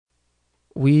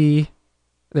There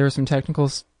were some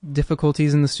technical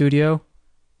difficulties in the studio,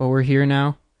 but we're here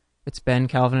now. It's Ben,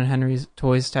 Calvin, and Henry's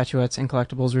Toys, Statuettes, and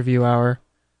Collectibles Review Hour.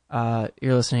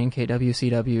 You're listening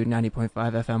KWCW 90.5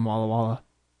 FM Walla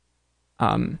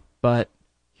Walla. But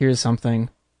here's something.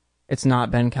 It's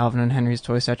not Ben, Calvin, and Henry's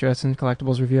Toys, Statuettes, and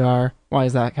Collectibles Review Hour. Why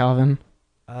is that, Calvin?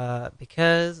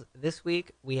 Because this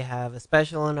week we have a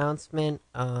special announcement.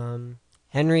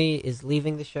 Henry is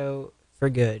leaving the show for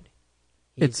good.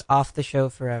 He's off the show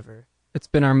forever. It's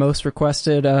been our most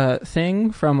requested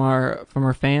thing from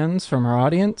our fans, from our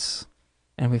audience,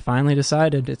 and we finally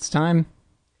decided it's time.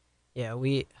 Yeah,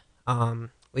 we've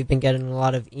been getting a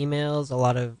lot of emails, a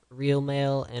lot of real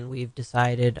mail, and we've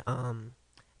decided at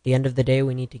the end of the day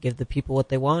we need to give the people what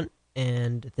they want.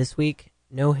 And this week,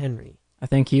 no Henry. I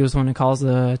think he was the one who caused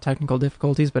the technical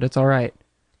difficulties, but it's all right.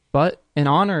 But in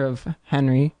honor of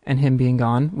Henry and him being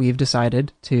gone, we've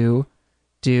decided to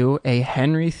do a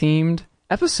Henry-themed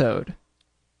episode.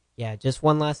 Yeah, just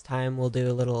one last time, we'll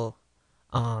do a little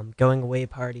going away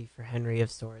party for Henry of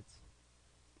sorts.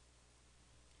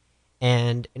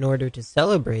 And in order to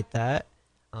celebrate that,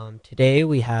 today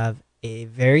we have a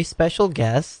very special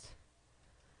guest,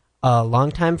 a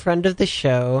longtime friend of the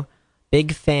show,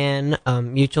 big fan,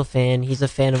 mutual fan. He's a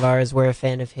fan of ours. We're a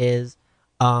fan of his.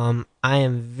 I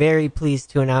am very pleased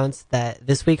to announce that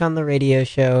this week on the radio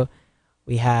show,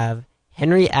 we have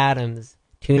Henry Adams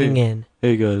tuning in.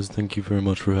 Hey guys, thank you very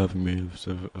much for having me.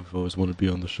 I've always wanted to be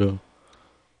on the show.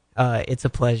 It's a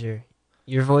pleasure.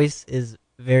 Your voice is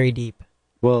very deep.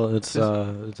 Well,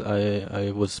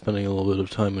 I was spending a little bit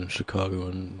of time in Chicago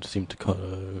and seemed to caught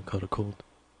a cold.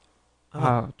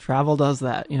 Travel does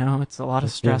that, it's a lot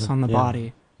of stress on the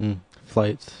body.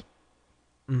 Flights.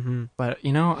 Mm-hmm. But,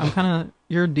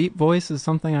 your deep voice is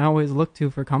something I always look to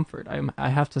for comfort, I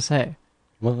have to say.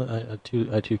 Well, I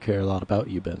too care a lot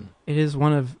about you, Ben. It is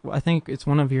I think it's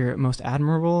one of your most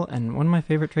admirable and one of my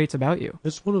favorite traits about you.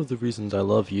 It's one of the reasons I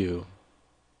love you.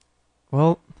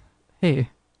 Well, hey,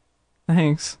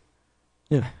 thanks.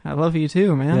 Yeah. I love you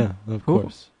too, man. Yeah, of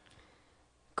course.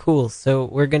 Cool, so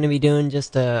we're going to be doing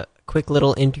just a quick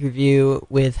little interview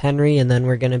with Henry, and then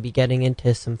we're going to be getting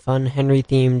into some fun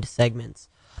Henry-themed segments.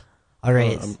 All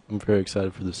right. I'm very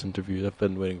excited for this interview. I've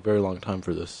been waiting a very long time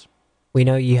for this. We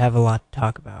know you have a lot to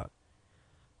talk about.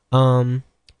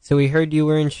 So we heard you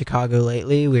were in Chicago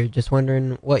lately. We were just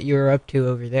wondering what you were up to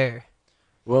over there.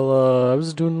 Well, I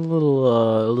was doing a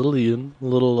little eating, a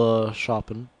little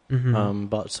shopping. Mm-hmm.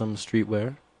 Bought some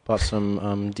streetwear. Bought some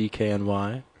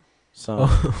DKNY. Some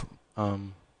I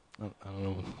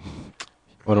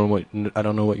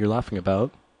don't know what you're laughing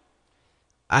about.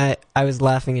 I was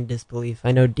laughing in disbelief.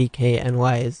 I know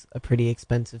DKNY is a pretty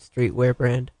expensive streetwear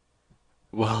brand.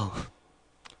 Well,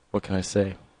 what can I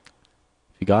say?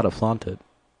 If you gotta flaunt it.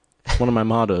 One of my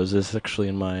mottos is actually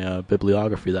in my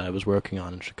bibliography that I was working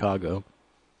on in Chicago.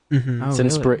 Mm-hmm. It's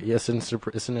It's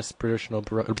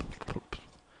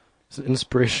an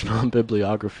inspirational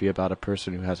bibliography about a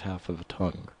person who has half of a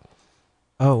tongue.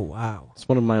 Oh, wow. It's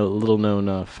one of my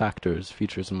little-known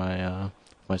features in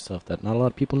myself that not a lot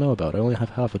of people know about. I only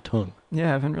have half a tongue. Yeah,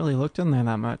 I haven't really looked in there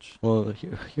that much. Well,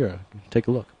 here, take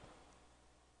a look.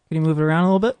 Can you move it around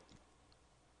a little bit?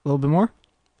 A little bit more?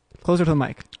 Closer to the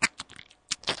mic.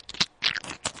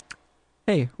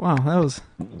 Hey, wow, that was...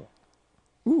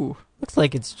 Ooh. Looks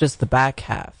like it's just the back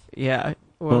half. Yeah.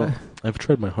 Well, I've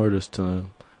tried my hardest to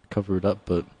cover it up,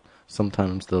 but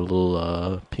sometimes the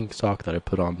little pink sock that I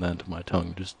put on the end of my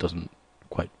tongue just doesn't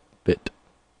quite fit.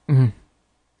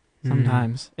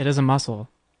 Sometimes. It is a muscle,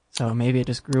 so maybe it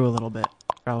just grew a little bit.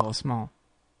 Got a little small.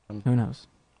 Who knows?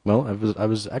 Well, I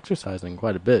was exercising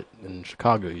quite a bit in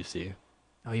Chicago, you see.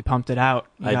 Oh, you pumped it out.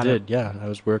 I did, yeah. I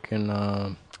was working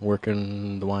the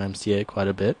YMCA quite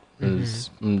a bit. I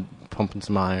was pumping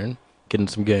some iron, getting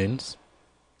some gains.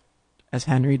 As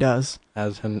Henry does.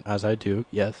 As I do,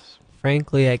 yes.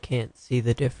 Frankly, I can't see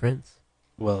the difference.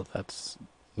 Well, that's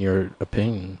your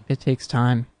opinion. It takes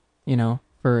time,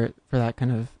 for that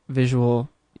kind of visible,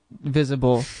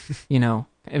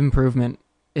 improvement.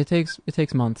 It takes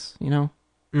months,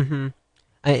 Mm-hmm.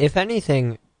 If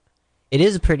anything, it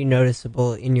is pretty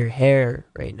noticeable in your hair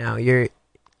right now. Your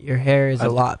hair is a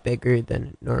lot bigger than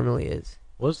it normally is.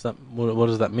 What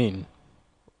does that mean?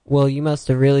 Well, you must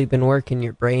have really been working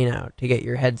your brain out to get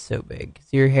your head so big,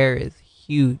 'cause your hair is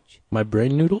huge. My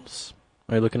brain noodles?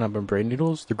 Are you looking at my brain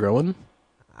noodles? They're growing?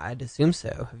 I'd assume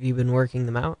so. Have you been working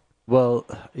them out? Well,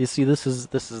 you see, this is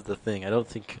the thing. I don't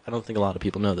think a lot of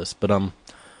people know this, but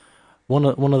one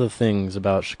of the things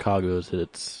about Chicago is that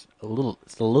it's a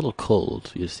little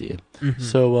cold. You see,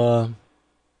 so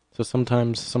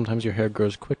sometimes your hair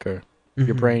grows quicker.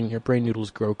 Mm-hmm. Your brain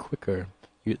noodles grow quicker.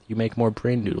 you make more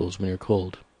brain noodles when you're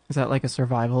cold. Is that like a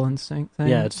survival instinct thing?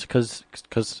 Yeah, it's because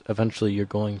eventually you're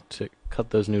going to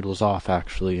cut those noodles off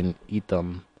actually and eat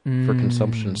them for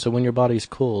consumption. So when your body's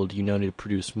cold, you need to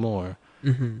produce more.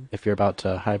 Mm-hmm. If you're about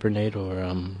to hibernate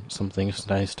or something, it's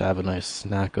nice to have a nice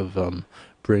snack of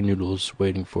brain noodles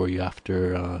waiting for you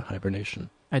after hibernation.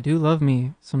 I do love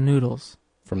me some noodles.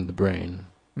 From the brain.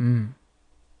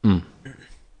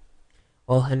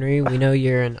 Well, Henry, we know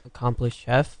you're an accomplished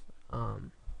chef.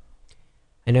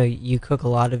 I know you cook a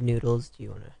lot of noodles. Do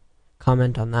you want to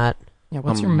comment on that? Yeah,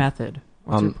 what's your method?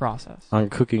 What's your process? On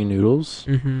cooking noodles?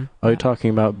 Mm-hmm. Are you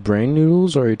talking about brain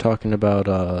noodles, or are you talking about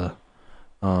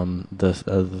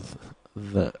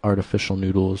the artificial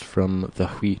noodles from the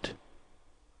wheat?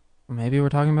 Maybe we're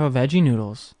talking about veggie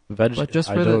noodles. But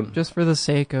just for the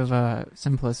sake of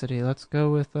simplicity, let's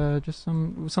go with just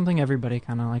something everybody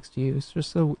kind of likes to use.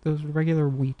 Just those regular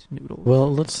wheat noodles.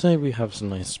 Well, let's say we have some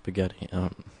nice spaghetti.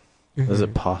 Is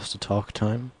it pasta talk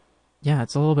time? Yeah,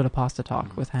 it's a little bit of pasta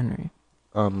talk with Henry.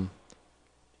 All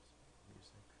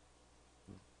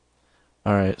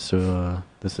right, so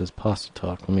this is pasta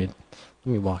talk. Let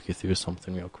me walk you through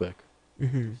something real quick.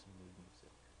 Mm-hmm.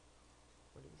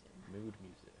 Mood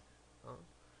music.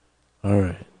 All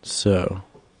right, so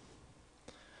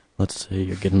let's say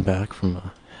you're getting back from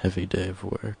a heavy day of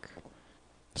work.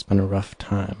 It's been a rough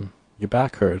time. Your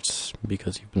back hurts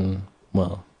because you've been,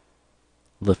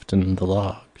 lifting the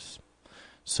logs.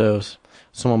 So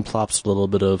someone plops a little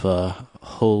bit of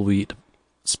whole wheat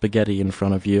spaghetti in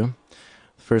front of you.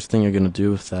 First thing you're going to do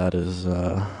with that is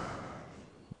you're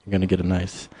going to get a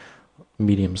nice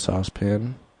medium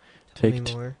saucepan. Tell me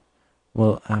more.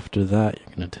 Well, after that,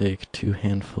 you're going to take 2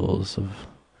 handfuls of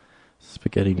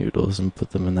spaghetti noodles and put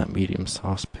them in that medium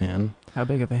saucepan. How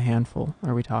big of a handful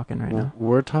are we talking right now?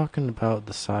 We're talking about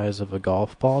the size of a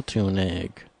golf ball to an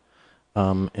egg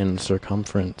in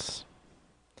circumference.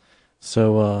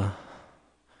 So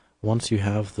once you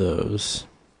have those,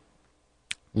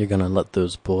 you're going to let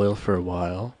those boil for a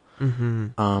while.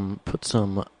 Mm-hmm. Put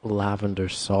some lavender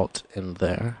salt in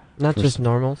there. Not just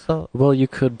normal salt? Well, you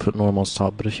could put normal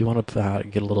salt, but if you want to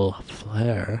get a little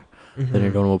flair, then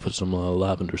you're going to put some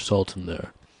lavender salt in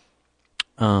there.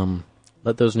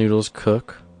 Let those noodles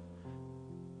cook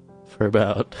for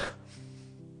about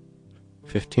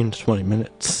 15 to 20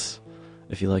 minutes.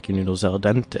 If you like your noodles al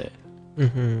dente.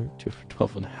 Mm-hmm. 2 for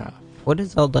 12 and a half. What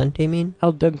does al dente mean?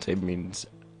 Al dente means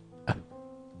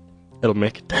it'll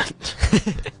make a dent.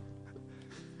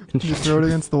 You throw it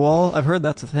against the wall? I've heard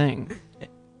that's a thing.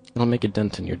 It'll make a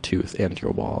dent in your tooth and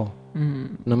your wall.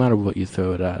 Mm. No matter what you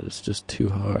throw it at, it's just too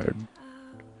hard.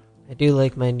 I do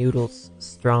like my noodles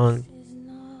strong.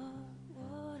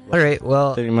 Alright,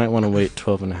 well... Then you might want to wait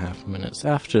 12 and a half minutes.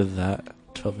 After that,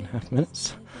 12 and a half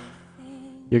minutes,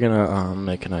 you're gonna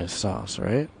make a nice sauce,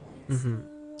 right? Mm-hmm.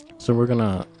 So we're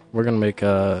gonna make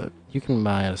you can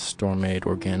buy a store-made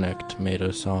organic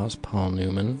tomato sauce, Paul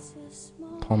Newman.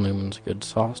 Paul Newman's a good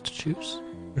sauce to choose.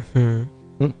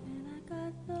 Mm-hmm.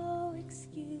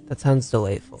 That sounds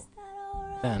delightful.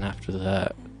 Then after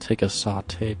that, take a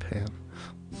saute pan.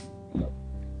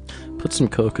 Put some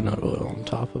coconut oil on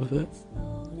top of it.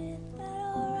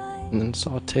 And then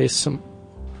saute some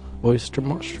oyster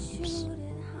mushrooms.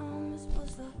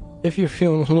 If you're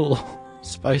feeling a little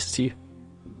spicy,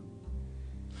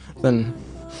 then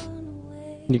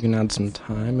you can add some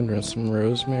thyme and some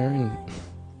rosemary and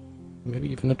maybe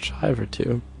even a chive or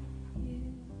two.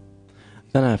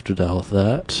 Then after all of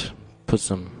that, put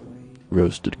some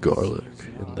roasted garlic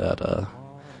in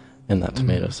that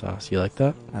tomato sauce. You like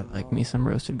that? I like me some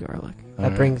roasted garlic.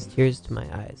 That brings tears to my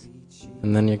eyes.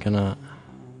 And then you're just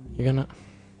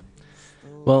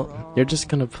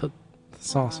gonna put the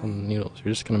sauce on the noodles.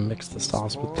 You're just gonna mix the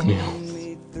sauce with the noodles.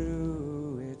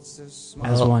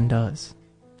 As one does.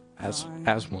 As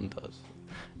one does.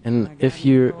 And if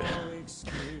you're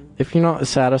not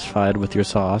satisfied with your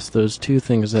sauce, there's 2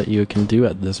 things that you can do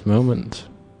at this moment.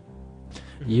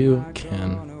 You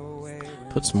can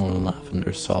put some more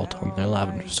lavender salt on there.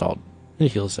 Lavender salt,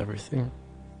 it heals everything.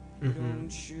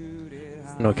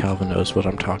 Mm-hmm. I know Calvin knows what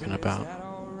I'm talking about.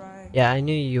 Yeah, I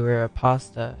knew you were a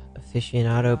pasta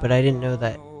aficionado, but I didn't know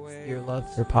that your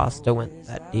love for pasta went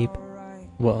that deep.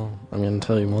 Well, I'm going to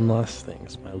tell you one last thing.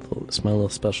 It's my little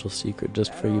special secret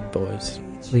just for you boys.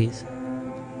 Please.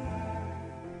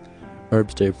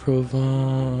 Herbs de Provence.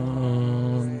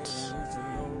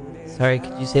 Sorry,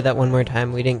 could you say that one more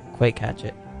time? We didn't quite catch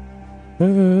it.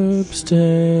 Herbs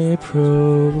de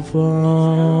Provence.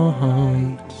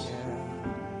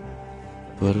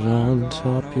 Put it on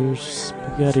top your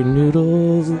spaghetti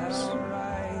noodles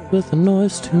with an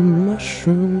oyster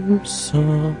mushroom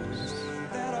sauce.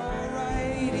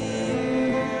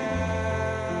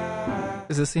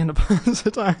 Is this the end of pasta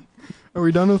time? Are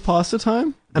we done with pasta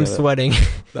time? I'm Yeah. sweating.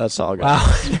 That's all,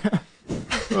 guys.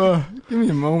 Wow. Give me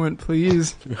a moment,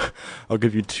 please. I'll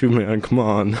give you 2 man. Come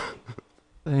on.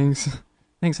 Thanks,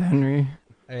 Henry.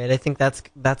 All right, I think that's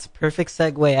perfect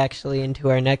segue actually into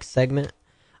our next segment.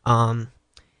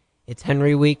 It's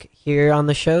Henry Week here on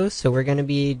the show, so we're going to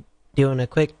be doing a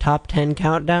quick top 10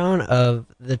 countdown of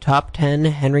the top 10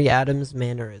 Henry Adams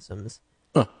mannerisms.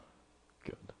 Good.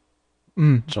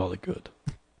 Mm. Jolly good.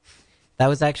 That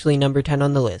was actually number 10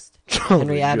 on the list.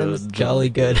 Henry Adams, jolly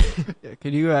good. Yeah,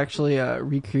 could you actually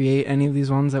recreate any of these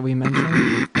ones that we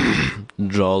mentioned?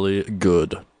 Jolly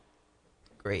good.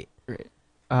 Great.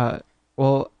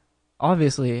 Well,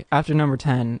 obviously, after number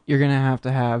 10, you're going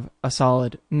to have a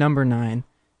solid number 9.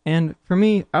 And for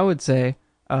me, I would say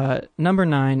number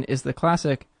 9 is the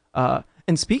classic.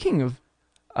 And speaking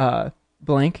of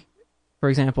blank, for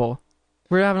example,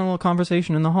 we're having a little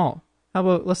conversation in the hall. How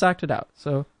about let's act it out?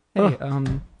 So, hey,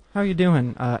 how you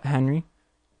doing, Henry?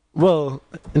 Well,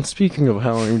 and speaking of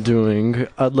how I'm doing,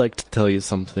 I'd like to tell you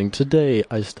something. Today,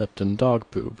 I stepped in dog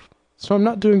poop, so I'm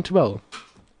not doing too well.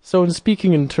 So in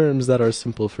speaking in terms that are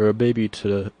simple for a baby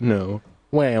to know,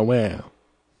 wah.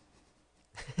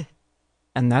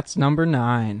 And that's number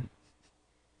 9.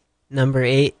 Number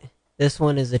 8. This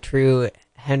one is a true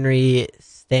Henry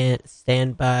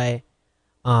standby.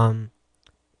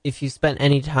 If you spent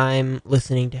any time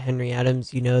listening to Henry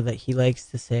Adams, you know that he likes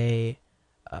to say,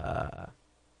 can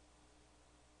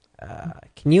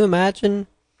you imagine?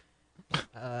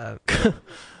 I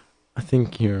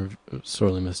think you're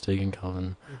sorely mistaken,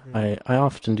 Calvin. I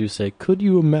often do say, could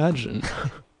you imagine?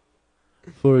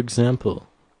 For example,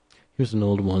 here's an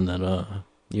old one that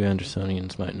you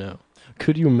Andersonians might know.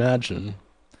 Could you imagine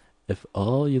if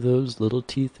all those little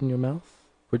teeth in your mouth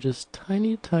were just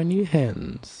tiny, tiny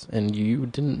hands, and you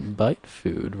didn't bite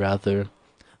food, rather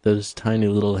those tiny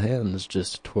little hands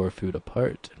just tore food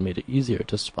apart and made it easier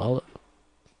to swallow?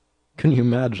 Can you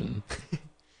imagine?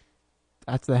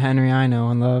 That's the Henry I know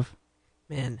and love.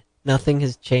 Man, nothing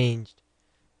has changed.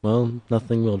 Well,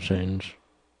 nothing will change.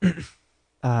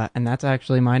 And that's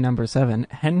actually my number 7.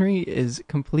 Henry is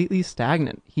completely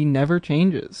stagnant. He never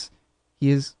changes. He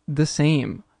is the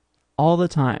same all the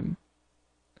time.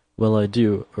 Well, I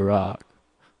do rock.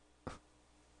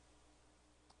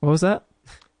 What was that?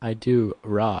 I do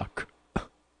rock.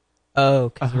 Oh,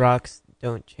 because rocks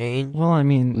don't change? Well, I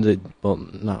mean... Well,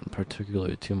 not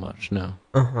particularly too much, no.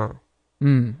 Uh-huh.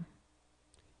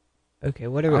 Okay,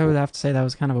 whatever. I would have to say that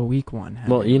was kind of a weak one,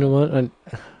 Henry. Well, you know what? I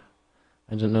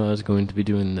didn't know I was going to be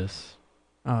doing this.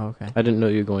 Oh, okay. I didn't know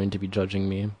you were going to be judging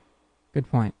me, Good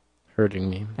point. hurting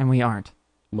me. And we aren't.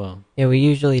 Well, Yeah, we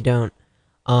usually don't.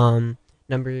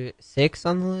 Number 6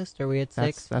 on the list? Are we at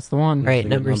 6? That's the one. Right, a good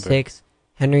number number. 6.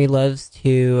 Henry loves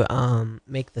to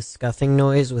make the scuffing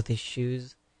noise with his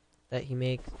shoes that he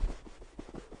makes.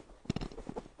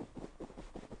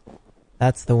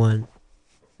 That's the one.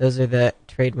 Those are the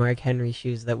trademark Henry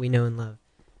shoes that we know and love.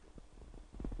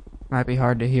 Might be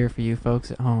hard to hear for you folks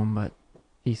at home, but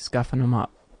he's scuffing them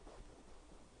up.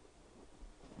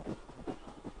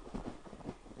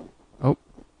 Oh,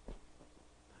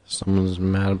 someone's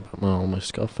mad about my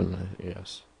scuffing, I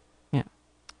guess.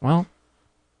 well,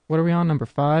 what are we on, number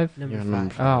 5? Number Yeah, 5.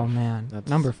 number Oh, man. That's-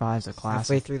 Number 5's a classic.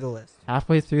 Halfway through the list.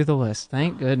 Halfway through the list.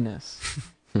 Thank goodness.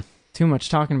 Too much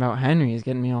talking about Henry is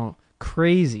getting me all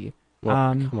crazy. Well,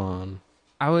 Um, come on.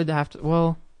 I would have to,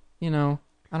 well, I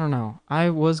don't know. I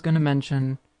was going to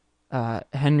mention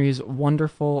Henry's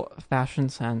wonderful fashion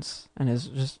sense and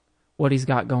just what he's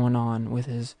got going on with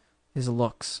his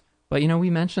looks. But, we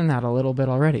mentioned that a little bit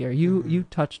already. You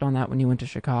touched on that when you went to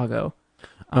Chicago.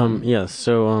 Yes,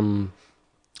 so,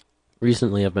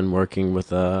 recently I've been working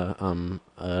with a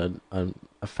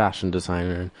fashion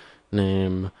designer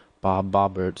named Bob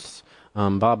Bobberts.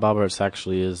 Bob Bobberts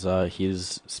actually is,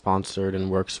 he's sponsored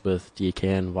and works with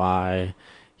DKNY.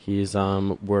 He's,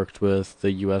 worked with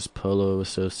the U.S. Polo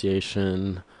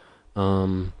Association.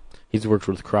 He's worked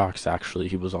with Crocs, actually.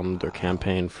 He was on their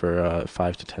campaign for,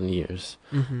 5 to 10 years.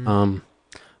 Mm-hmm.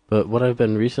 But what I've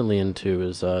been recently into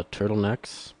is,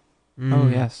 turtlenecks. Oh,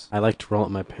 yes. I like to roll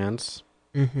up my pants.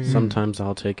 Mm-hmm. Sometimes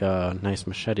I'll take a nice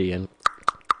machete and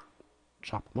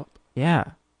chop them up. Yeah.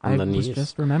 On I the was knees.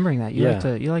 just remembering that. You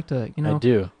like to, I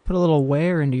do. put a little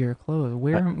wear into your clothes.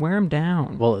 Wear 'em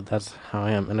down. Well, that's how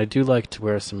I am, and I do like to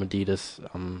wear some Adidas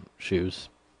shoes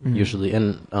Mhm. usually.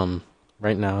 And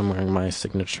right now I'm wearing my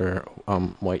signature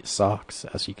white socks,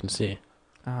 as you can see.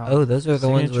 Oh, those are the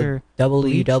ones with signature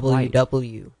bleach white.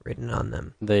 WWW written on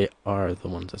them. They are the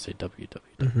ones that say WWW.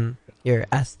 Mm-hmm. Your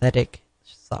aesthetic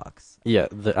socks. Yeah,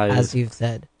 as you've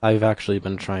said. I've actually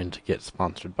been trying to get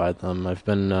sponsored by them. I've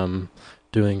been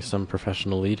doing some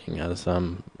professional eating as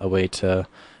a way to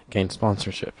gain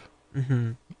sponsorship.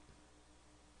 Mm-hmm.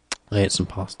 I ate some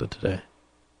pasta today.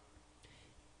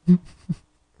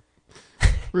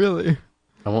 Really?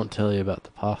 I won't tell you about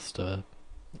the pasta,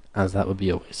 as that would be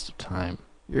a waste of time.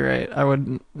 You're right. I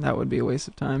wouldn't. That would be a waste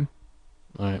of time.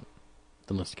 All right,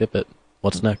 then let's skip it.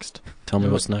 What's next? Tell me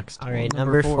what's next. All right, Well,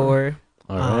 number number four.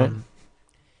 All right.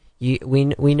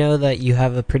 We know that you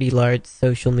have a pretty large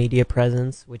social media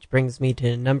presence, which brings me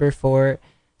to number 4.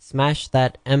 Smash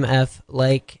that MF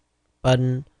like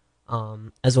button,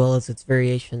 as well as its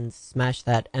variations. Smash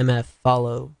that MF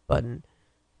follow button.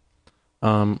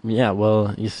 Yeah,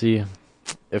 well, you see,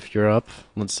 if you're up,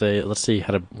 let's say you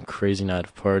had a crazy night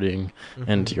of partying,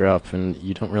 and you're up and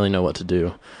you don't really know what to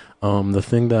do. The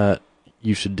thing that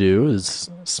you should do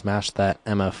is smash that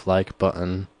MF like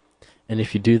button, and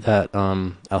if you do that,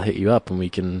 I'll hit you up and we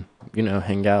can,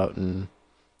 hang out, and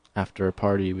after a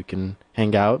party we can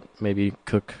hang out, maybe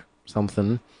cook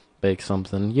something, bake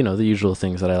something, the usual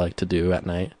things that I like to do at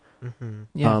night. Mm-hmm.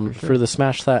 Yeah, for For sure. the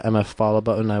smash that MF follow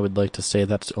button, I would like to say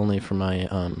that's only for my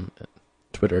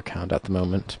Twitter account at the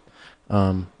moment.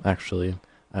 Actually,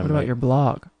 What about your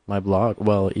blog? my blog?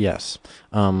 Well, yes,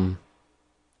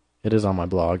 it is on my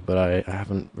blog, but I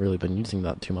haven't really been using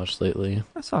that too much lately.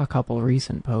 I saw a couple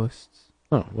recent posts.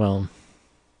 Oh well,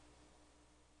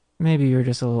 Maybe you're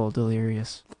just a little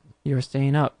delirious. You were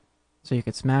staying up, so you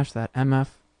could smash that MF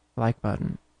like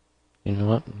button. you know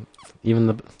what? Even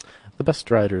the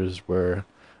best writers were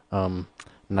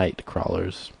night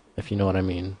crawlers, if you know what I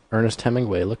mean. Ernest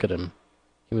Hemingway, look at him.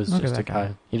 He was Look at just a that guy.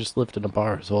 guy. He just lived in a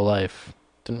bar his whole life.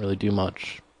 Didn't really do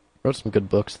much. Wrote some good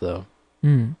books though.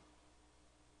 You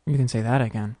can say that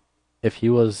again. If he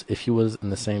was in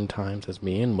the same times as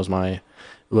me and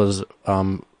was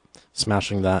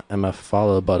smashing that MF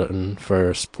follow button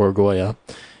for Sporgoya,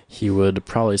 he would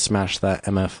probably smash that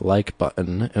MF like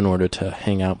button in order to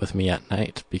hang out with me at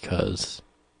night, because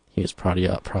he was probably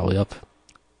up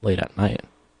late at night.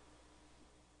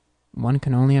 One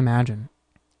can only imagine.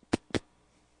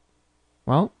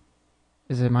 Well,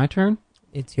 is it my turn?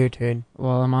 It's your turn.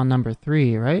 Well, I'm on number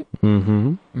 3, right?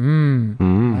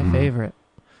 Mm-hmm. My favorite.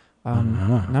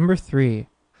 Number 3.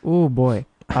 Oh boy.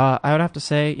 I would have to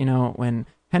say, when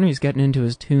Henry's getting into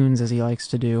his tunes as he likes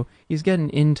to do, he's getting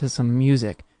into some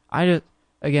music.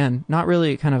 Again, not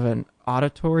really kind of an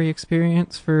auditory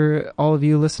experience for all of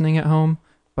you listening at home,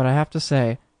 but I have to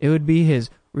say, it would be his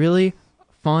really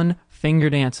fun finger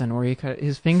dancing where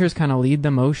his fingers kind of lead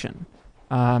the motion.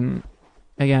 Again,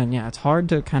 yeah, it's hard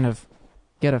to kind of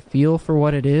get a feel for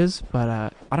what it is,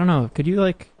 but I don't know. Could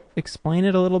you explain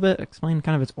it a little bit? Explain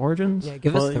kind of its origins? Yeah,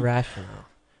 give us the rationale.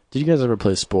 Did you guys ever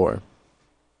play Spore?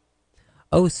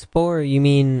 Oh, Spore, you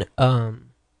mean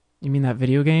You mean that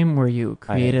video game where you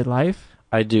created life?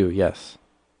 I do, yes.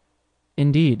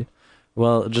 Indeed.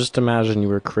 Well, just imagine you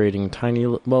were creating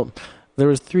well, there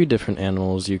was 3 different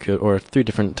animals or 3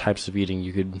 different types of eating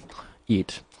you could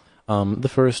eat. The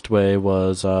first way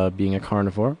was being a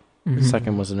carnivore. The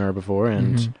second was an herbivore,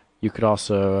 and you could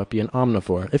also be an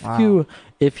omnivore.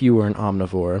 If you were an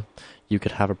omnivore, you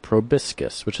could have a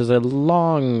proboscis, which is a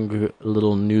long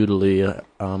little noodly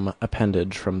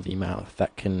appendage from the mouth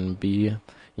that can be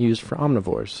used for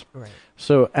omnivores. Right.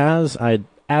 So as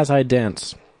I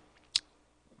dance,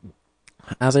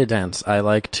 I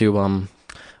like to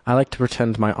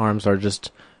pretend my arms are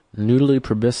just noodly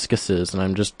proboscises, and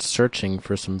I'm just searching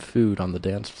for some food on the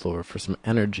dance floor, for some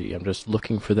energy. I'm just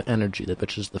looking for the energy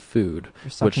which is the food,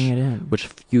 You're sucking it in. which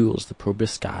fuels the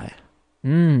proboscis.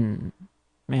 Man.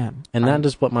 And that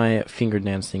is what my finger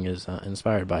dancing is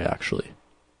inspired by, actually.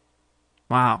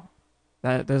 Wow.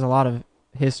 There's a lot of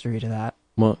history to that.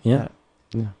 Well, yeah.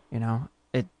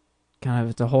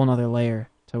 It's a whole nother layer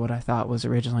to what I thought was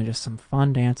originally just some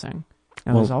fun dancing.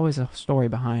 And there's always a story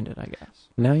behind it, I guess.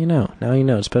 Now you know.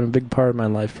 It's been a big part of my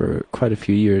life for quite a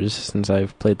few years since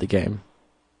I've played the game.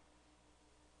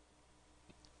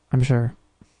 I'm sure.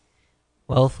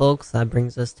 Well, folks, that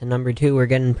brings us to number 2. We're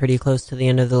getting pretty close to the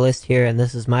end of the list here, and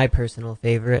this is my personal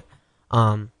favorite.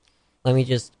 Let me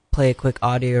just play a quick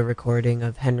audio recording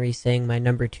of Henry saying my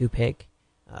number 2 pick.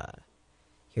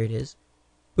 Here it is.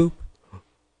 Boop.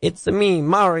 It's me,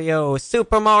 Mario,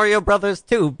 Super Mario Brothers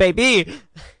 2, baby!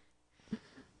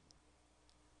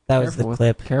 That was the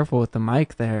clip. Careful with the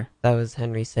mic there. That was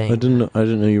Henry saying. I didn't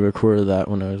know you recorded that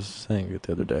when I was saying it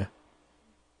the other day.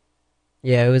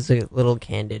 Yeah, it was a little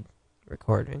candid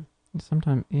recording.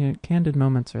 Sometimes, candid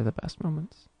moments are the best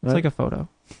moments. It's Right. like a photo.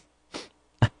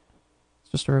 It's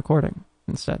just a recording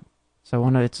instead. So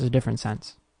it's a different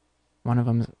sense. One of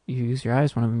them you use your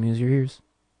eyes, one of them use your ears.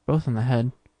 Both in the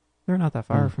head. They're not that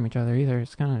far from each other either.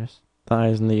 It's kind of just... The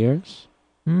eyes and the ears?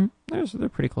 They're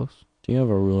pretty close. Do you have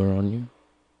a ruler on you?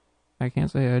 I can't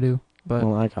say I do, but...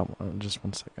 Well, I got one. Just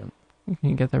 1 second. Can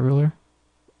you get that ruler?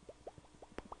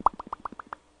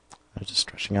 I was just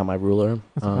stretching out my ruler.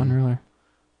 That's a fun ruler.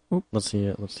 Oop. Let's see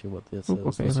it. Let's see what this is.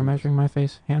 Okay, we're measuring my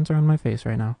face. Hands are on my face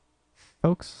right now.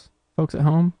 Folks at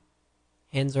home.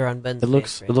 Hands are on Ben's It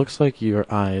looks. face. It looks like your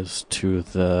eyes to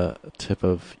the tip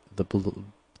of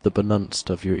the benunst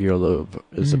of your earlobe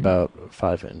is about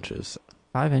 5 inches.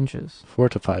 5 inches. 4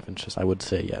 to 5 inches, I would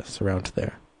say. Yes, around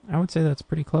there. I would say that's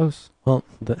pretty close. Well,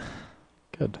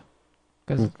 good.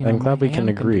 Because I'm glad we can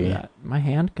agree. My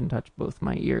hand can touch both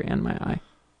my ear and my eye.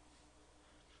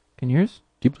 Can yours?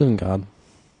 Do you believe in God?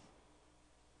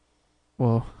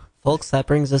 Whoa. Folks, that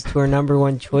brings us to our number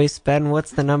one choice. Ben,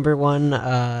 what's the number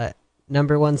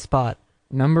one spot?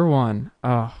 Number one.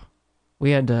 Oh,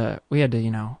 we had to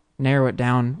narrow it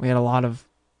down. We had a lot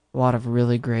of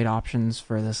really great options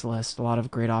for this list. A lot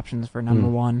of great options for number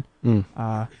one.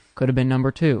 Could have been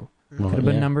number two. Could have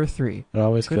been number three. It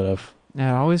always could have.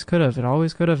 Yeah, it always could have. It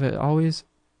always could have. It always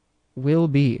will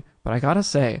be. But I gotta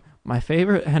say, my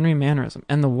favorite Henry mannerism,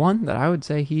 and the one that I would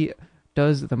say he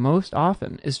does the most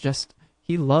often, is just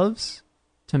he loves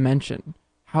to mention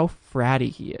how fratty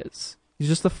he is. He's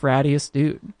just the frattiest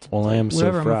dude. Well, I am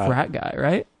whatever, so frat. I'm a frat guy,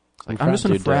 right? I'm just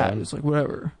in a frat. It's like,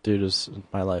 whatever. Dude is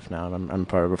my life now, and I'm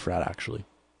part of a frat, actually.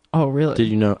 Oh, really? Did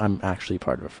you know I'm actually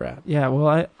part of a frat? Yeah,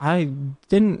 well, I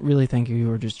didn't really think you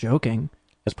were just joking.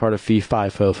 As part of Phi Phi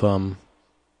Pho Phum,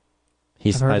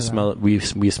 we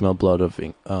smell blood of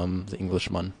the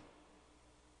Englishman.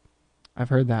 I've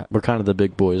heard that. We're kind of the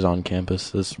big boys on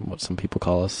campus, is what some people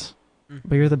call us.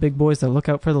 But you're the big boys that look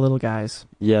out for the little guys.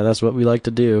 Yeah, that's what we like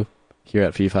to do here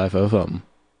at Phi Phi Pho Phum.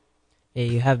 Yeah,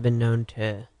 you have been known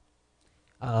to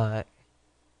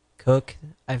cook.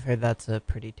 I've heard that's a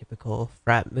pretty typical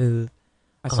frat move.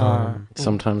 I saw.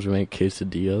 Sometimes we make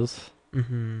quesadillas.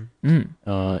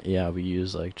 Mm-hmm. Yeah, we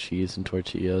use like cheese and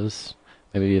tortillas.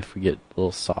 Maybe if we get a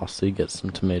little saucy, get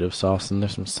some tomato sauce in there,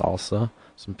 some salsa,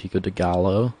 some pico de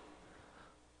gallo.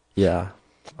 Yeah,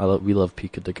 we love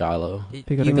pico de gallo.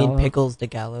 You mean pickles de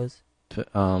gallos?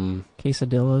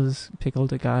 Quesadillas, pickle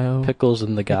de gallo. Pickles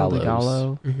and the gallows. De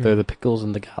gallo. Mm-hmm. They're the pickles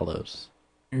and the gallows.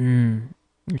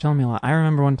 You're telling me a lot. I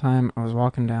remember one time I was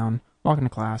walking to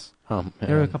class. Oh, man.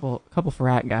 There were a couple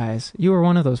frat guys. You were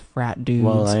one of those frat dudes.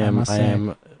 Well, I am.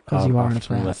 Because you are in a often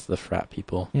frat. with the frat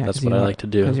people. Yeah, that's what I like to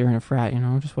do. Because you're in a frat,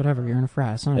 just whatever. You're in a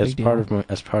frat. It's not a big deal.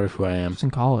 As part of who I am. It's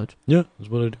in college. Yeah, that's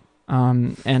what I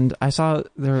do. And I saw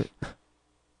there.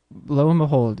 Lo and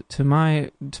behold, in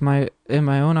my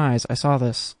own eyes, I saw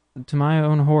this. To my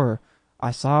own horror,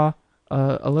 I saw one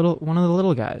of the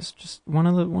little guys, just one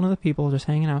of the people just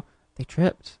hanging out. They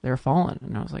tripped. They were falling,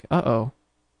 and I was like, "Uh-oh,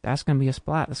 that's gonna be a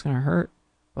splat. That's gonna hurt."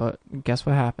 But guess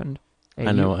what happened? Hey,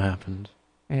 I know what happened.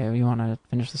 Hey, you want to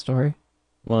finish the story?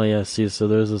 Well, yeah. See, so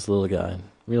there's this little guy,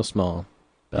 real small,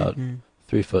 about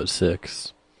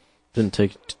 3'6". Didn't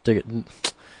take it.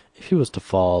 If he was to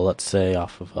fall, let's say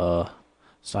off of a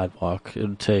sidewalk, it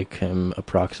would take him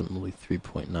approximately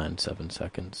 3.97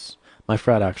 seconds. My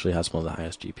frat actually has one of the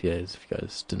highest GPAs. If you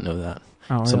guys didn't know that.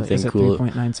 Oh, really? Something Is it cool.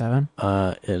 3.97?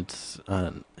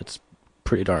 It's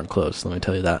pretty darn close. Let me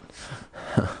tell you that.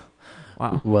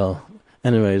 Wow. Well,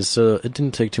 anyways, so it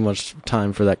didn't take too much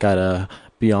time for that guy to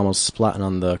be almost splatting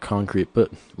on the concrete.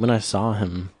 But when I saw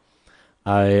him,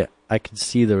 I could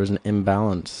see there was an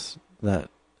imbalance that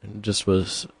just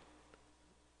was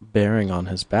bearing on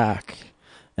his back,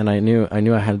 and I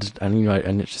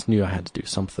just knew I had to do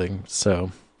something.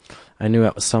 So I knew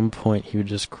at some point he would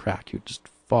just crack, he would just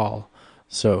fall.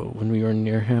 So when we were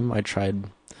near him, I tried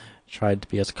to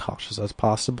be as cautious as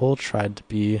possible, tried to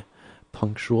be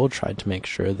punctual, tried to make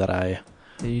sure that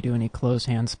Did you do any close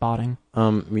hand spotting?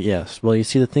 Yes. Well, you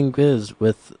see, the thing is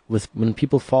with when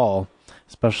people fall,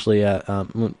 especially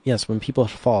when people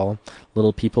fall,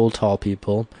 little people, tall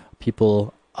people,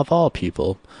 people of all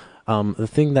people, the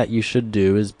thing that you should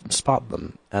do is spot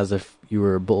them as if you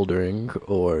were bouldering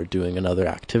or doing another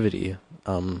activity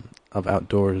of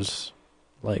outdoors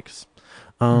likes.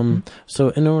 So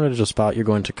in order to spot, you're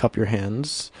going to cup your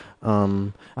hands.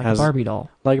 Like a Barbie doll.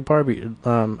 Like a Barbie.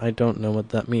 I don't know what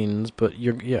that means, but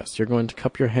you're going to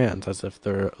cup your hands as if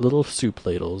they're little soup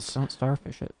ladles. Don't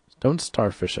starfish it. Don't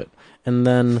starfish it. And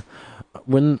then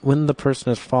when the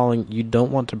person is falling, you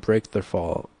don't want to break their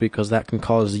fall, because that can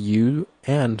cause you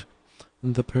and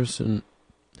the person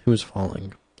who is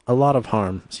falling a lot of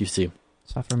harm, as you see.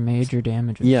 Suffer major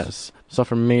damages. Yes,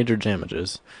 suffer major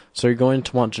damages. So you're going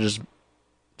to want to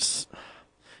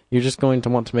you're just going to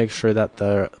want to make sure that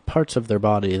the parts of their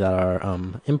body that are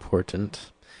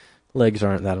important, legs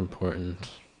aren't that important,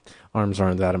 arms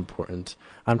aren't that important.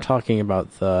 I'm talking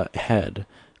about the head.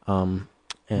 And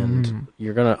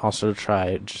you're going to also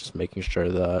try just making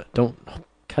sure don't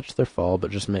catch their fall,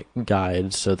 but just make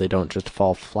guides so they don't just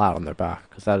fall flat on their back,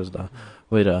 because that is the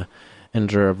way to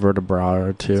injure a vertebra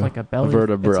or two. It's like a belly,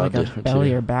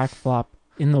 belly or back flop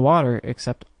in the water,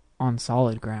 except on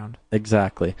solid ground.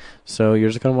 Exactly. So you're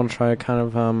just going to want to try kind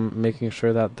of making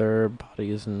sure that their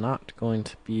body is not going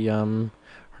to be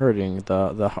hurting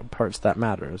the parts that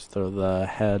matters, so the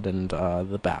head and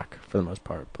the back for the most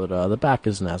part. But the back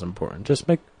isn't as important. Just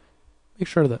make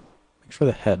sure the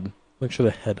head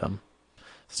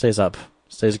stays up,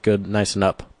 stays good, nice and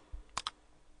up.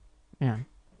 Yeah,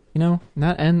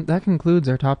 that concludes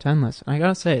our top 10 list. And I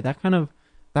gotta say, that kind of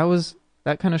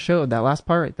showed that last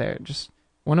part right there. Just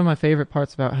one of my favorite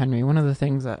parts about Henry. One of the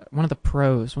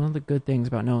good things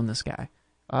about knowing this guy.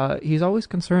 He's always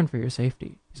concerned for your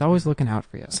safety. He's always looking out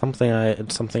for you. It's something I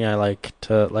like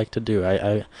to do.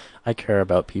 I care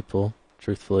about people.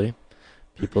 Truthfully,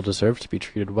 people deserve to be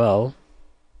treated well.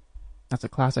 That's a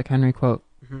classic Henry quote.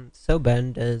 Mm-hmm. So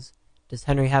Ben, does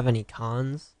Henry have any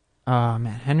cons? Man,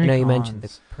 Henry. You mentioned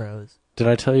the pros. Did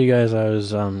I tell you guys I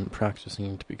was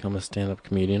practicing to become a stand-up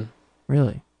comedian?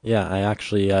 Really? Yeah, I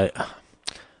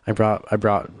brought a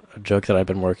joke that I've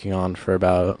been working on for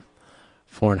about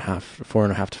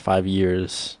 4.5 to 5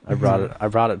 years. I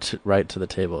brought it right to the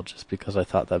table just because I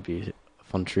thought that'd be a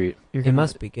fun treat. It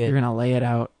must be good. You're gonna lay it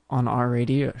out on our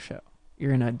radio show.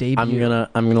 You're gonna debut. I'm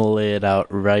gonna lay it out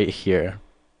right here.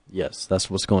 Yes, that's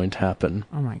what's going to happen.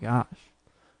 Oh my gosh.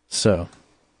 So,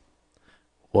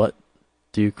 what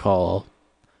do you call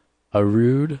a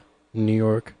rude New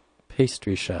York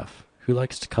pastry chef who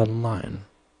likes to cut in line?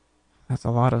 That's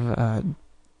a lot of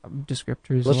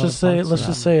descriptors. Let's just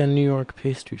say a New York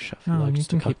pastry chef who No, likes you to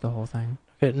can cut. keep the whole thing.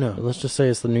 Okay, no, let's just say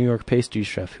it's the New York pastry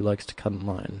chef who likes to cut in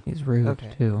line. He's rude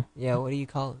Okay. too. Yeah, what do you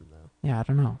call him though? Yeah, I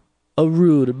don't know. A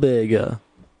rutabaga.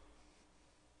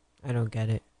 I don't get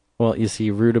it. Well, you see,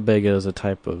 rutabaga is a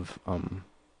type of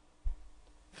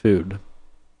food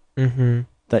Mm-hmm.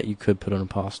 that you could put in a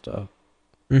pasta,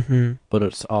 Mm-hmm. but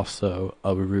it's also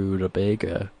a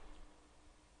rutabaga.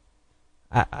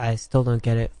 I still don't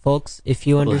get it. Folks, if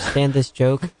you understand this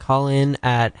joke, call in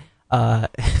at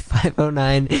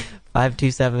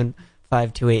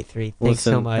 509-527-5283. Thanks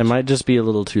so much. It might just be a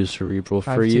little too cerebral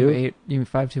for you. 528. You mean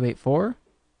 5284?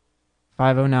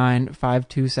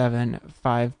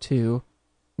 509-527-52.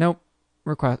 Nope.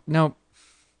 Nope.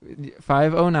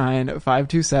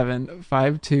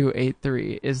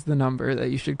 509-527-5283 is the number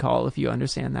that you should call if you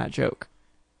understand that joke.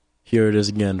 Here it is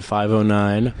again,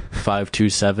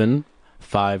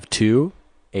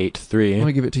 509-527-5283. Let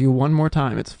me give it to you one more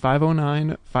time. It's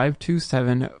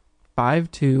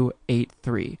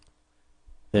 509-527-5283.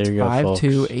 There you go, folks.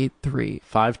 5283.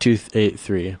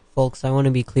 5283. Folks, I want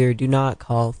to be clear. Do not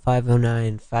call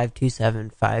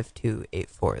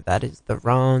 509-527-5284. That is the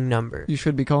wrong number. You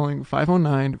should be calling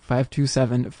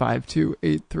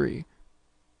 509-527-5283.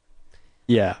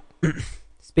 Yeah.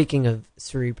 Speaking of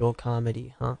cerebral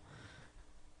comedy, huh?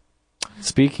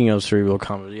 Speaking of cerebral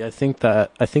comedy, I think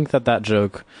that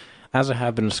joke, as I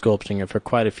have been sculpting it for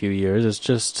quite a few years, it's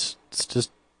just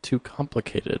too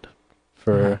complicated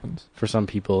for some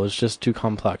people. It's just too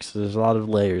complex. There's a lot of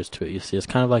layers to it. You see, it's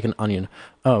kind of like an onion.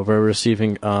 Oh, we're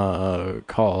receiving a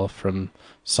call from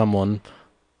someone.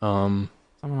 Someone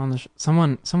on the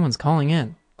someone's calling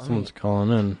in. Someone's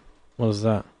calling in. What is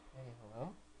that? Hey,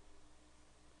 hello.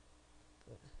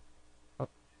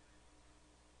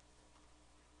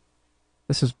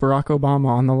 This is Barack Obama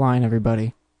on the line,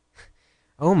 everybody.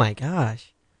 Oh my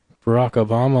gosh. Barack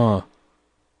Obama.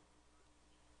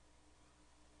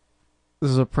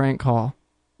 This is a prank call.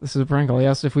 He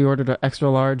asked if we ordered an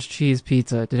extra large cheese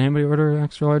pizza. Did anybody order an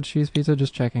extra large cheese pizza?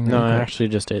 Just checking. No, I actually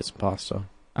just ate some pasta.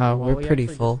 We're pretty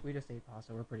full. We just ate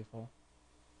pasta. We're pretty full.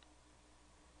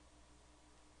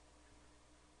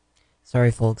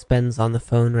 Sorry, folks. Ben's on the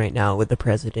phone right now with the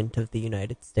President of the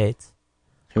United States.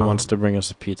 Who wants to bring us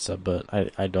a pizza? But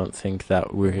I don't think that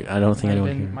I don't think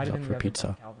anyone here is up for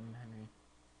pizza.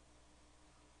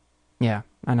 Yeah,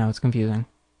 I know, it's confusing.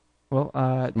 Well,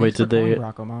 wait, did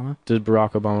Barack Obama? Did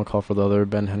Barack Obama call for the other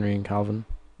Ben, Henry, and Calvin?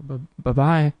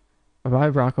 Bye-bye,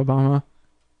 Barack Obama.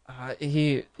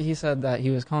 He said that he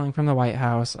was calling from the White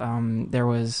House. There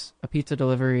was a pizza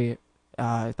delivery.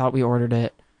 I thought we ordered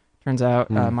it. Turns out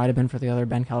might have been for the other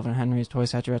Ben, Calvin, and Henry's Toy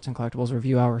Statuettes and Collectibles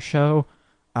Review Hour show.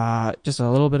 Just a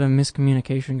little bit of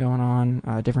miscommunication going on.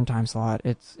 Different time slot.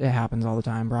 It happens all the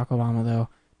time. Barack Obama, though,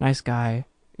 nice guy.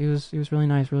 He was really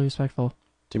nice, really respectful.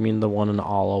 Do you mean the one in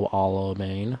Olo,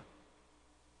 Maine?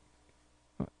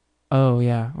 Oh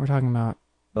yeah, we're talking about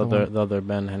The other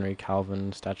Ben Henry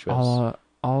Calvin statuettes.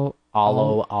 Olo,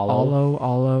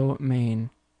 Maine.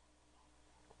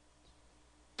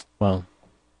 Well,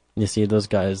 you see, those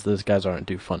guys aren't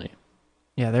too funny.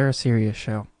 Yeah, they're a serious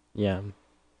show. Yeah.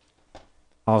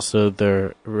 Also,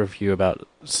 their review about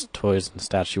toys and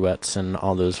statuettes and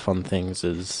all those fun things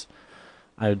is,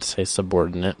 I would say,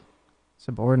 subordinate.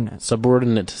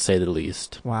 Subordinate, to say the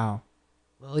least. Wow.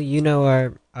 Well, you know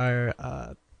our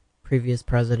previous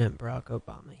president, Barack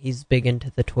Obama. He's big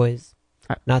into the toys,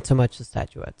 not so much the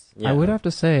statuettes. Yeah. I would have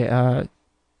to say, I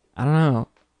don't know,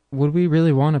 would we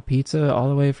really want a pizza all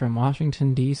the way from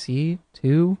Washington, D.C.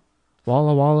 to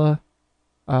Walla Walla,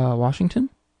 Washington?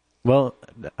 Well,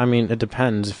 I mean, it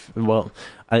depends.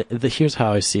 Here's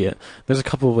how I see it. There's a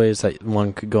couple of ways that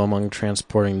one could go among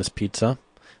transporting this pizza.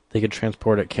 They could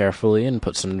transport it carefully and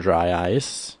put some dry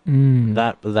ice.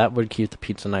 That would keep the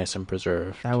pizza nice and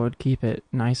preserved. That would keep it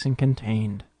nice and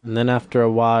contained. And then after a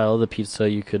while, the pizza,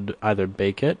 you could either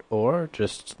bake it or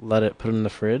just let it put it in the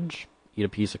fridge, eat a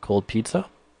piece of cold pizza.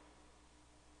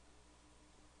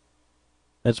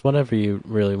 It's whatever you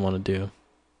really want to do.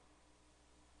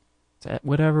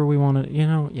 Whatever we want to,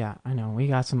 yeah, I know, we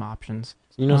got some options.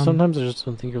 Sometimes I just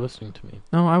don't think you're listening to me.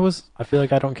 No, I feel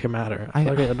like I don't matter. I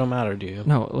feel like I don't matter to you.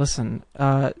 No, listen,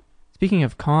 speaking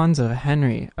of cons of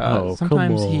Henry,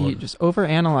 sometimes he just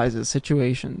overanalyzes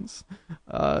situations.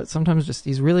 Sometimes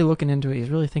he's really looking into it, he's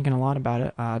really thinking a lot about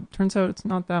it. Turns out it's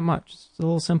not that much. It's a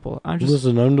little simple.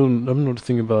 Listen, I'm not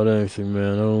thinking about anything,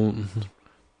 man.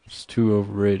 It's too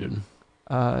overrated.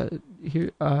 Another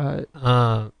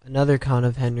con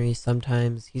of Henry,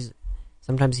 sometimes he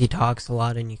talks a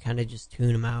lot and you kind of just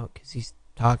tune him out because he's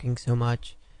talking so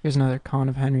much. Here's another con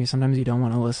of Henry. Sometimes you don't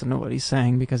want to listen to what he's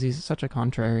saying because he's such a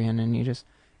contrarian and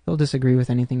he'll disagree with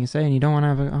anything you say and you don't want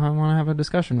to have a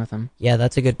discussion with him. Yeah,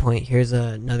 that's a good point. Here's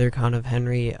another con of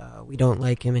Henry. We don't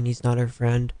like him and he's not our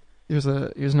friend. Here's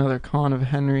another con of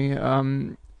Henry.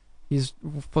 He's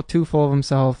too full of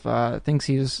himself, thinks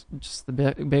he's just the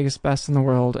biggest, best in the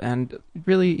world, and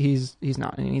really he's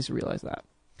not, and he needs to realize that.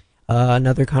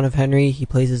 Another con of Henry, he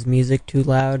plays his music too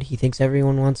loud. He thinks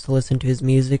everyone wants to listen to his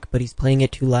music, but he's playing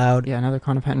it too loud. Yeah, another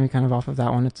con of Henry, kind of off of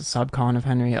that one, it's a sub-con of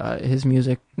Henry. His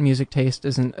music taste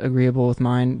isn't agreeable with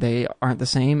mine. They aren't the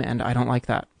same, and I don't like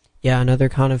that. Yeah, another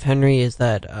con of Henry is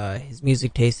that his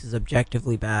music taste is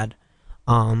objectively bad.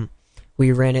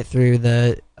 We ran it through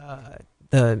the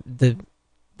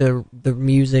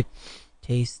music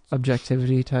taste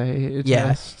objectivity test.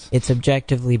 Yeah, it's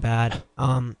objectively bad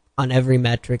on every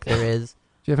metric there is. Do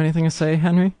you have anything to say,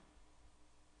 Henry?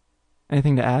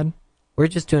 Anything to add? We're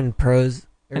just doing pros,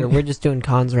 or we're just doing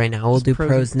cons right now. We'll do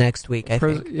pros next week, I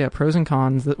think. Yeah, pros and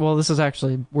cons. Well,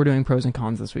 we're doing pros and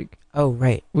cons this week. Oh,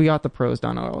 right. We got the pros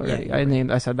done already. Yeah,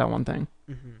 I said that one thing.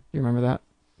 Mm-hmm. Do you remember that?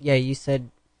 Yeah, you said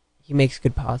he makes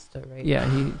good pasta, right? Yeah,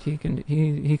 he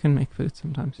can make food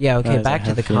sometimes. Yeah, okay, Guys, back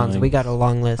to the cons. We got a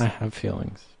long list. I have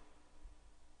feelings.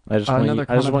 Another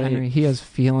con of Henry. He has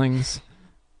feelings.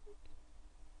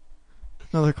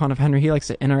 Another con of Henry. He likes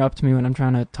to interrupt me when I'm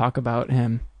trying to talk about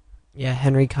him. Yeah,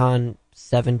 Henry Con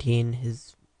 17.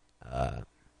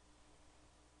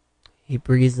 He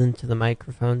breathes into the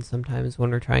microphone sometimes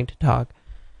when we're trying to talk.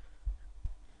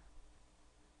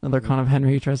 Another con of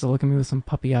Henry. He tries to look at me with some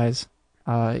puppy eyes.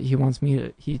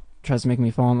 He tries to make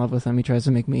me fall in love with him. He tries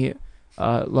to make me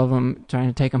love him, trying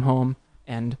to take him home,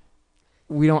 and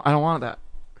I don't want that.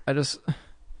 I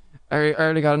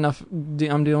already got enough. I'm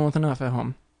dealing with enough at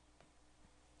home.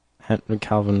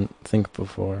 Calvin, think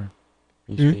before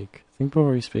you speak. Think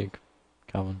before you speak,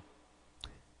 Calvin.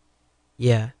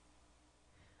 Yeah.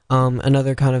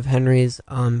 Another con of Henry's,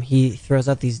 he throws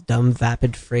out these dumb,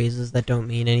 vapid phrases that don't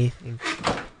mean anything.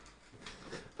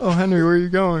 Oh, Henry, where are you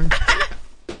going?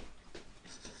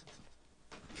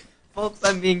 Folks,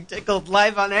 I'm being tickled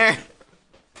live on air.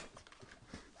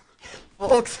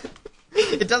 Folks,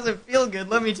 it doesn't feel good,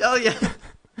 let me tell you.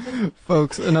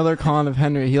 Folks, another con of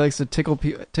Henry. He likes to tickle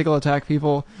attack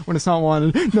people when it's not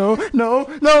wanted. No!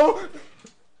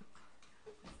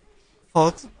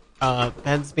 Folks,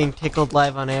 Ben's being tickled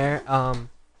live on air. I'm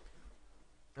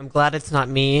glad it's not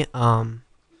me.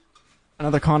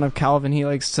 Another con of Calvin. He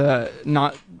likes to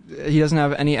he doesn't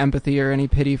have any empathy or any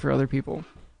pity for other people.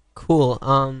 Cool.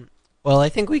 Well, I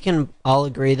think we can all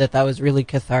agree that was really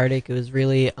cathartic. It was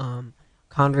really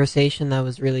conversation that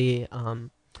was really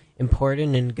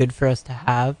important and good for us to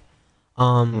have.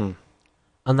 On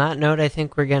that note, I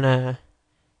think we're gonna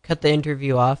cut the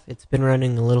interview off. It's been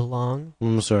running a little long.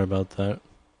 I'm sorry about that.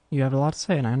 You have a lot to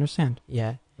say, and I understand.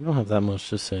 Yeah. I don't have that much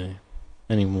to say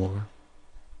anymore.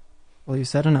 Well, you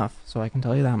said enough, so I can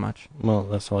tell you that much. Well,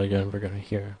 that's all you're ever gonna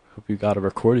hear. Hope you got a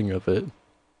recording of it.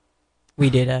 We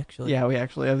did actually. Yeah, we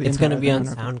actually have the It's going to entire be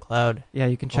thing on record. SoundCloud. Yeah,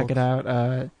 you can check it out.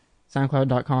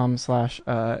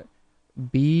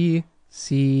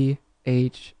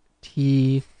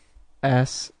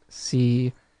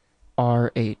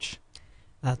 SoundCloud.com/BCHTSCRH.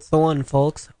 That's the one,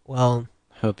 folks. Well,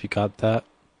 Hope you got that.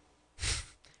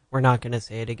 we're not going to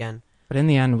say it again. But in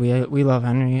the end, we love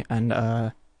Henry, and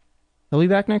he'll be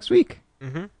back next week.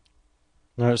 Mm-hmm.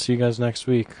 All right, see you guys next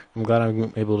week. I'm glad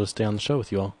I'm able to stay on the show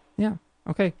with you all. Yeah.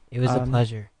 Okay. It was a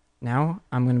pleasure. Now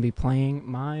I'm going to be playing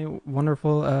my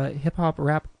wonderful hip hop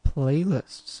rap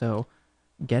playlist. So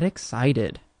get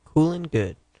excited. Cool and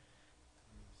good.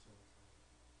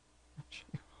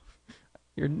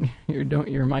 Your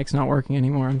mic's not working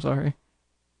anymore. I'm sorry.